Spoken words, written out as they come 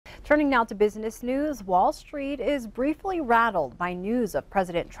Turning now to business news, Wall Street is briefly rattled by news of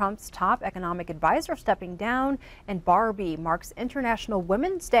President Trump's top economic advisor stepping down, and Barbie marks International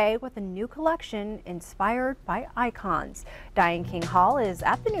Women's Day with a new collection inspired by icons. Diane King Hall is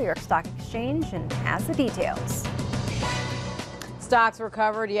at the New York Stock Exchange and has the details. Stocks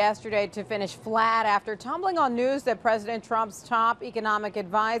recovered yesterday to finish flat after tumbling on news that President Trump's top economic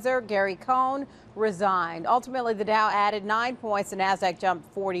advisor, Gary Cohn, resigned. Ultimately, the Dow added 9 points, the Nasdaq jumped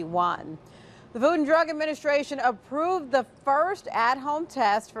 41. The Food and Drug Administration approved the first at-home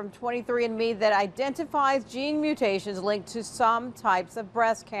test from 23andMe that identifies gene mutations linked to some types of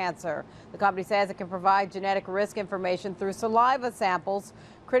breast cancer. The company says it can provide genetic risk information through saliva samples.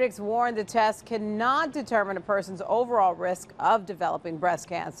 Critics warn the test cannot determine a person's overall risk of developing breast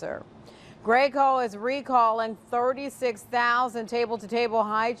cancer. Graco is recalling 36,000 table-to-table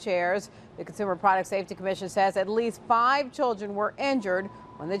high chairs. The Consumer Product Safety Commission says at least 5 children were injured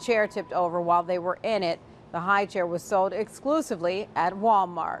when the chair tipped over while they were in it. The high chair was sold exclusively at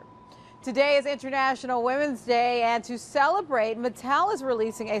Walmart. Today is International Women's Day, and to celebrate, Mattel is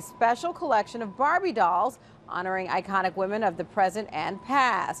releasing a special collection of Barbie dolls honoring iconic women of the present and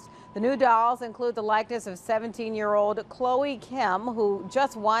past. The new dolls include the likeness of 17-year-old Chloe Kim, who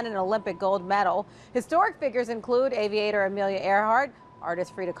just won an Olympic gold medal. Historic figures include aviator Amelia Earhart,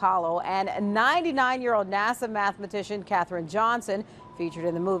 artist Frida Kahlo, and 99-year-old NASA mathematician Katherine Johnson, featured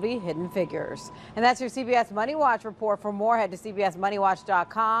in the movie Hidden Figures. And that's your CBS Money Watch report. For more, head to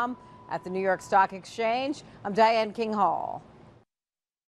cbsmoneywatch.com. At the New York Stock Exchange, I'm Diane King Hall.